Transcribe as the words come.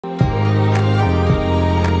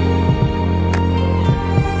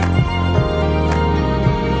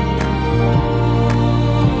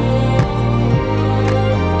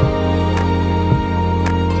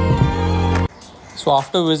So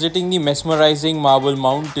after visiting the mesmerizing marble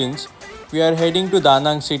mountains, we are heading to Da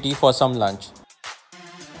Nang city for some lunch.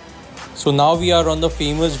 So now we are on the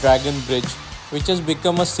famous Dragon Bridge, which has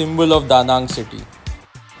become a symbol of Da Nang city.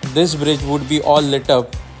 This bridge would be all lit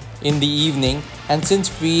up in the evening, and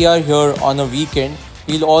since we are here on a weekend,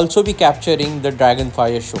 we'll also be capturing the Dragon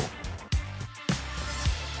Fire show.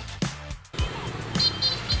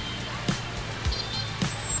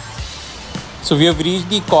 So we have reached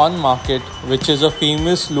the corn market, which is a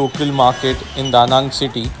famous local market in Da Nang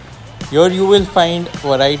city. Here you will find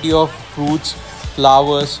variety of fruits,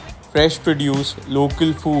 flowers, fresh produce,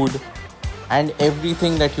 local food and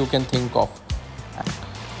everything that you can think of.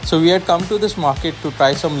 So we had come to this market to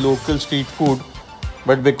try some local street food,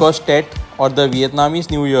 but because Tet or the Vietnamese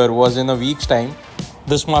New Year was in a week's time,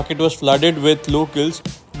 this market was flooded with locals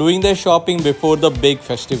doing their shopping before the big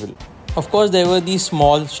festival. Of course, there were these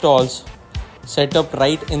small stalls set up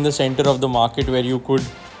right in the center of the market where you could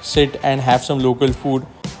sit and have some local food,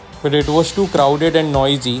 but it was too crowded and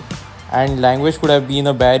noisy, and language could have been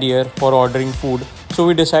a barrier for ordering food, so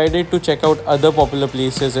we decided to check out other popular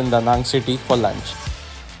places in Da Nang city for lunch.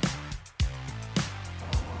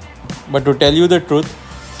 But to tell you the truth,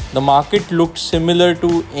 the market looked similar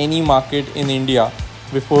to any market in India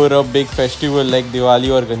before a big festival like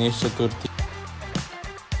Diwali or Ganesh Chaturthi.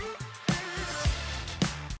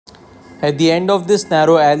 At the end of this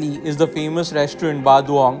narrow alley is the famous restaurant Ba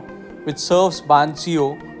Duong, which serves ban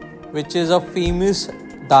sio, which is a famous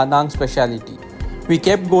Da Nang speciality. We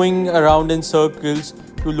kept going around in circles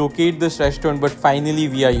to locate this restaurant, but finally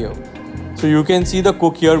we are here. So you can see the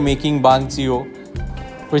cook here making ban sio,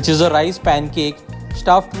 which is a rice pancake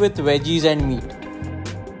stuffed with veggies and meat.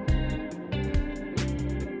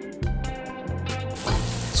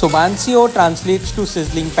 So ban sio translates to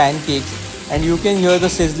sizzling pancakes, and you can hear the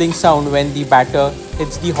sizzling sound when the batter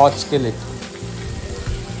hits the hot skillet.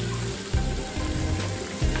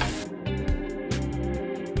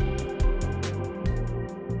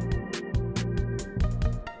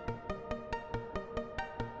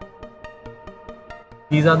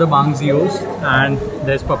 These are the bang zios, and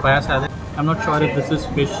there's papaya salad. I'm not sure if this is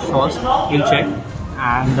fish sauce, we'll check.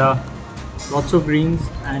 And lots of greens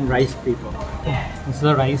and rice paper. This is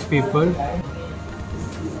a rice paper.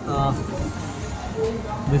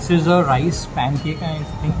 This is a rice pancake, I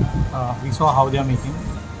think. We saw how they are making.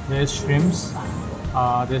 There's shrimps,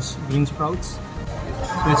 there's bean sprouts.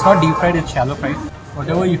 So it's not deep fried, it's shallow fried.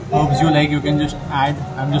 Whatever herbs you like, you can just add.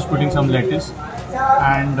 I'm just putting some lettuce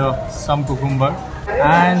and some cucumber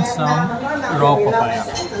and some raw papaya.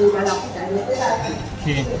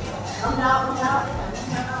 Okay.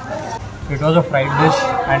 So it was a fried dish,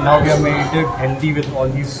 and now we have made it healthy with all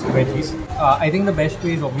these veggies. I think the best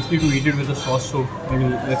way is obviously to eat it with a sauce, so maybe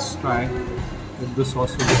let's try with the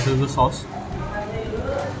sauce. So this is the sauce.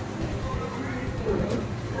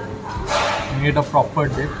 Made a proper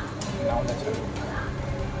dip. Now let's try.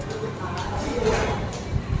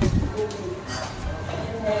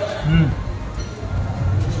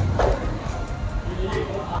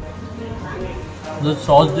 The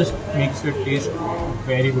sauce just makes it taste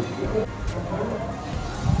very good.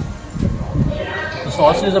 The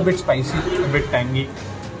sauce is a bit spicy, a bit tangy,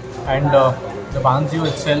 and the bang sio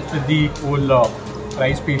itself with the whole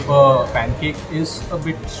rice paper pancake is a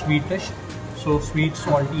bit sweetish. So sweet,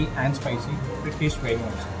 salty and spicy. It tastes very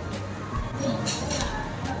nice.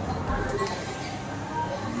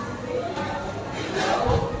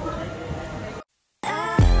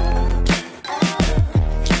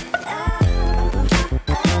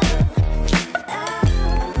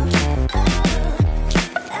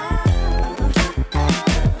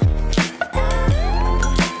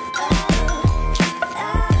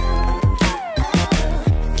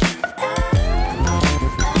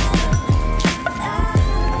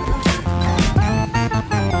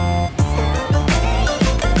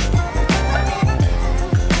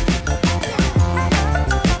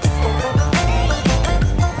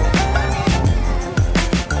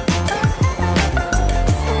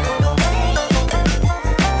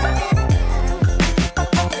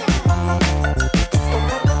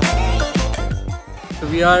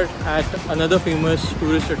 We are at another famous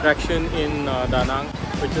tourist attraction in Da Nang,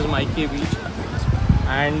 which is Mai Ke Beach,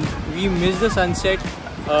 and we missed the sunset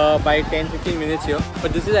by 10-15 minutes here,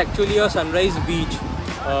 but this is actually a sunrise beach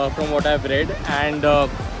from what I've read, and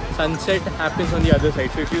sunset happens on the other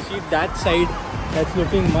side. So if you see that side, that's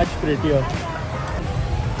looking much prettier.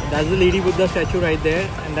 That's the Lady Buddha statue right there,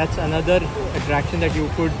 and that's another attraction that you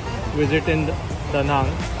could visit in Da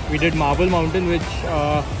Nang. We did Marble Mountain, which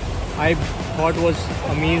I thought was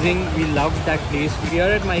amazing. We loved that place. We are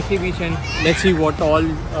at Maike Beach and let's see what all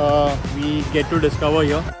we get to discover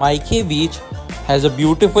here. Maike Beach has a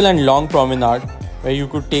beautiful and long promenade where you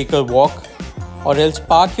could take a walk or else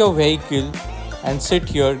park your vehicle and sit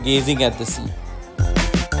here gazing at the sea.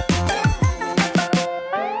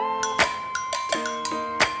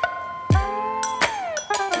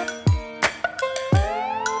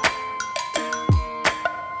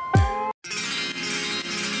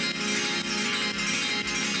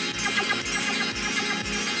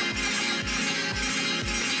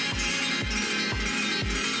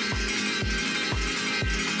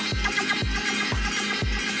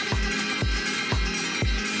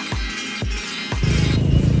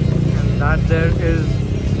 That there is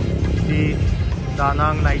the Da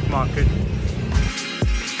Nang night market.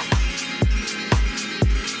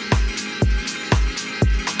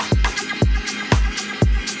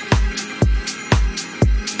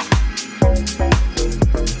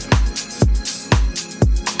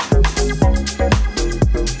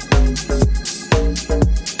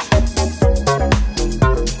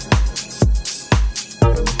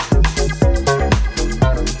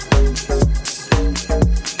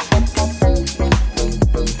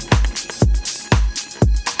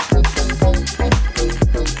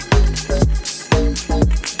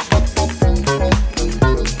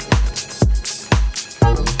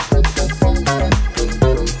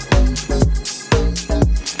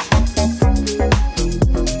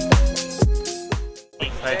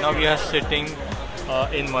 Right now we are sitting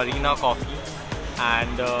in Marina Coffee,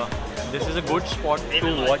 and this is a good spot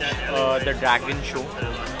to watch the dragon show.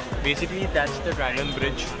 Basically that's the dragon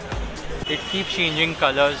bridge. It keeps changing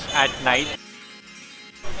colors at night.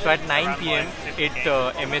 So at 9 PM it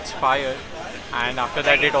emits fire, and after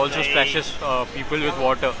that it also splashes people with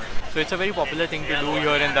water. So it's a very popular thing to do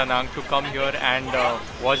here in Da Nang, to come here and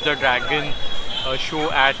watch the dragon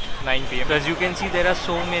show at 9 PM. So as you can see, there are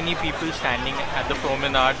so many people standing at the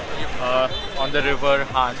promenade on the river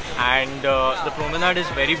Han, and the promenade is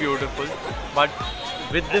very beautiful, but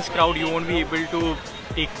with this crowd you won't be able to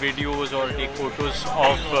take videos or take photos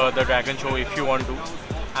of the dragon show if you want to.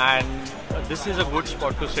 And this is a good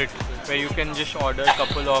spot to sit, where you can just order a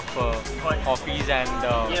couple of coffees and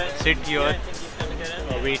sit here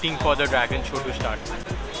waiting for the dragon show to start.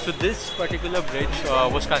 So this particular bridge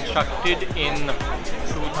was constructed in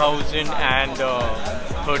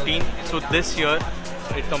 2013. So this year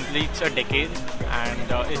it completes a decade,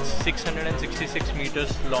 and it's 666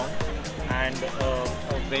 meters long and a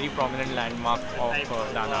very prominent landmark of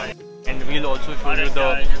Da Nang. And we'll also show you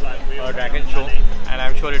the dragon show, and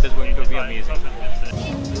I'm sure it is going to be amazing.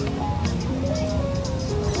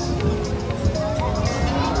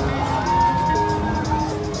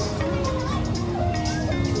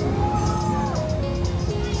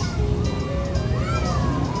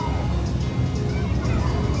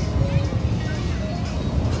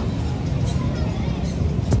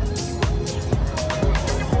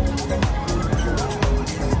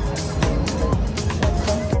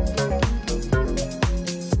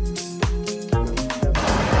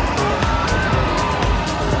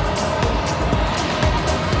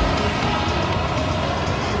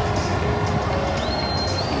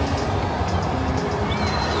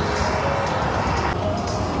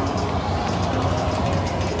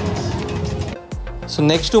 So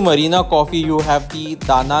next to Marina Coffee, you have the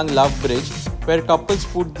Da Nang Love Bridge, where couples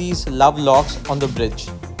put these love locks on the bridge.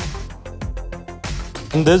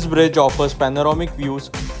 And this bridge offers panoramic views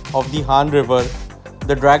of the Han River,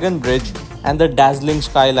 the Dragon Bridge, and the dazzling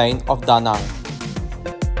skyline of Da Nang.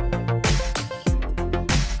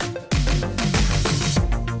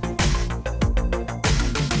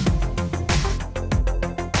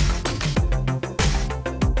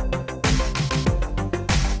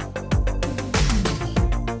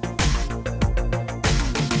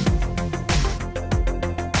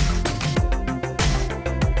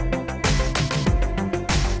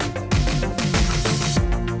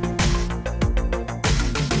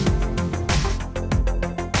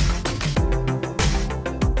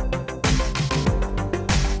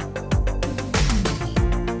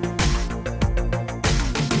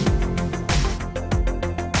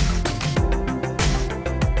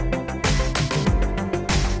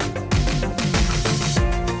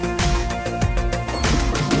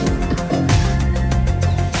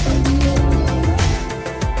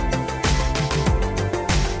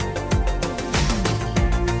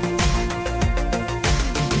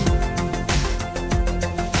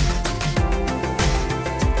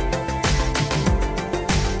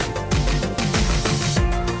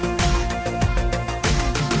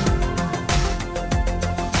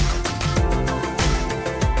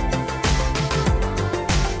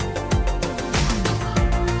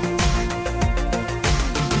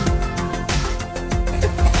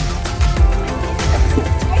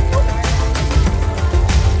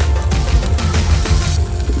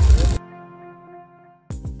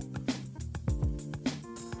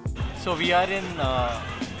 we are in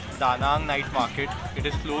Da Nang night market. It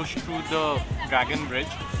is close to the Dragon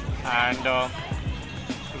Bridge, and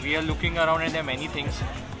we are looking around and there are many things.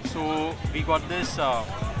 So we got this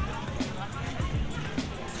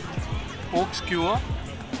pork skewer,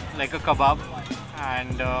 like a kebab,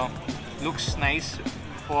 and looks nice.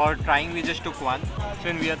 For trying, we just took one. So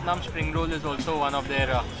in Vietnam, spring roll is also one of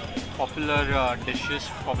their popular dishes,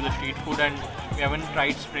 popular street food, and we haven't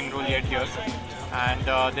tried spring roll yet here. And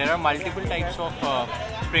there are multiple types of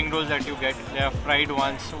spring rolls that you get. They are fried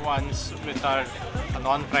ones with our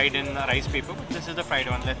non-fried in rice paper, but this is the fried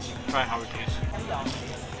one. Let's try how it is.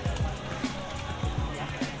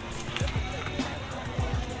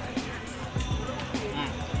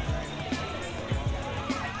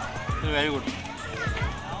 It's very good.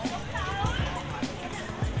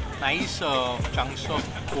 Nice chunks of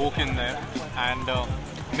pork in there, and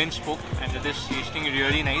minced pork, and it is tasting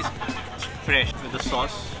really nice. It's fresh with the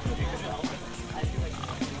sauce.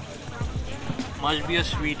 Must be a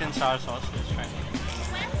sweet and sour sauce. Let's try.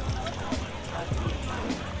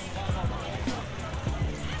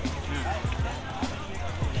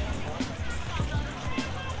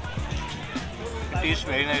 It tastes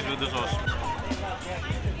very nice with the sauce.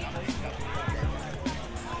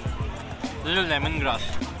 This is lemongrass.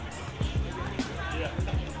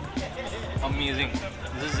 Amazing.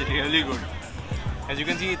 This is really good. As you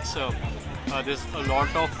can see, it's there's a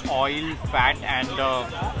lot of oil, fat, and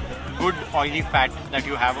good oily fat that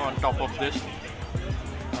you have on top of this.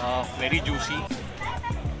 Very juicy.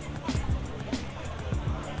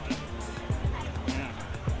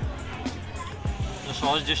 The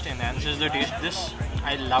sauce just enhances the taste. This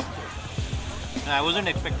I love. I wasn't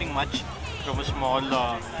expecting much from a small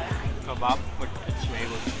kebab, but it's very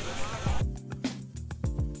good.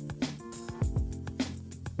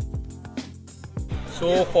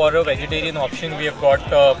 So for a vegetarian option, we have got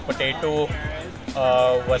potato,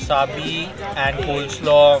 wasabi, and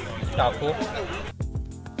coleslaw taco.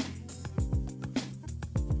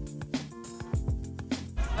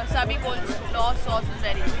 Wasabi coleslaw sauce is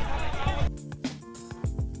very good.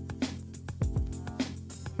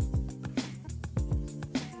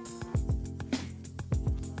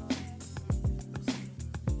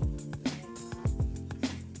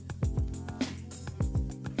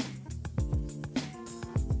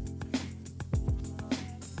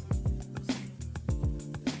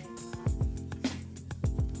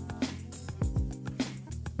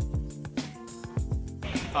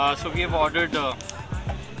 So we have ordered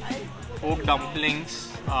pork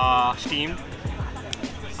dumplings steamed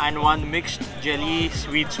and one mixed jelly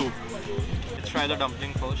sweet soup. Let's try the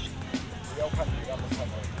dumpling first.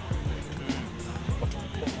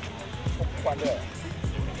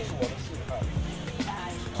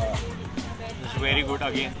 This is very good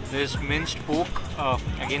again. This minced pork,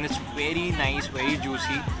 again it's very nice, very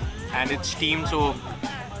juicy, and it's steamed, so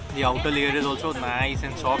the outer layer is also nice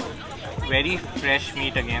and soft. Very fresh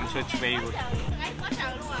meat again, so it's very good.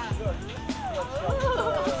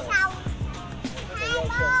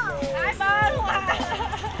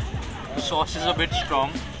 The sauce is a bit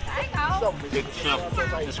strong.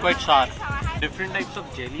 It's quite sour. Different types of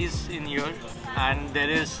jellies in here, and there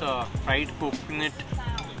is fried coconut.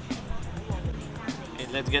 Okay,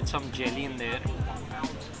 let's get some jelly in there.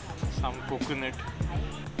 Some coconut.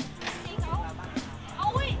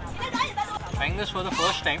 Trying this for the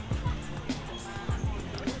first time.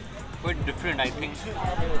 Quite different, I think.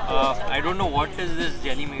 I don't know what is this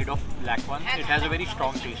jelly made of, black one. It has a very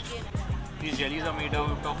strong taste. These jellies are made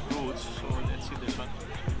out of fruits, so let's see this one.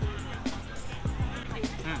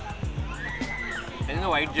 I think the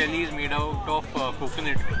white jelly is made out of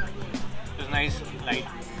coconut. It's nice, light.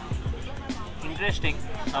 Interesting.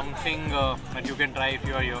 Something that you can try if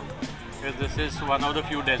you are here. Because this is one of the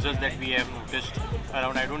few desserts that we have noticed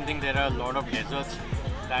around. I don't think there are a lot of desserts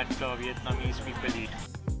that Vietnamese people eat.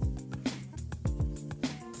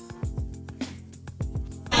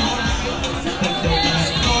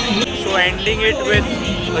 So ending it with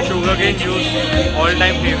a sugarcane juice,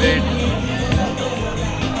 all-time favorite.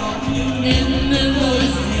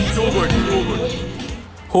 Too good, too good.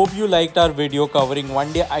 Hope you liked our video covering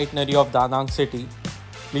one-day itinerary of Da Nang city.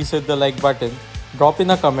 Please hit the like button, drop in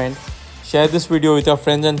a comment, share this video with your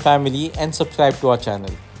friends and family, and subscribe to our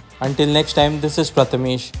channel. Until next time, this is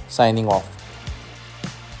Prathamesh signing off.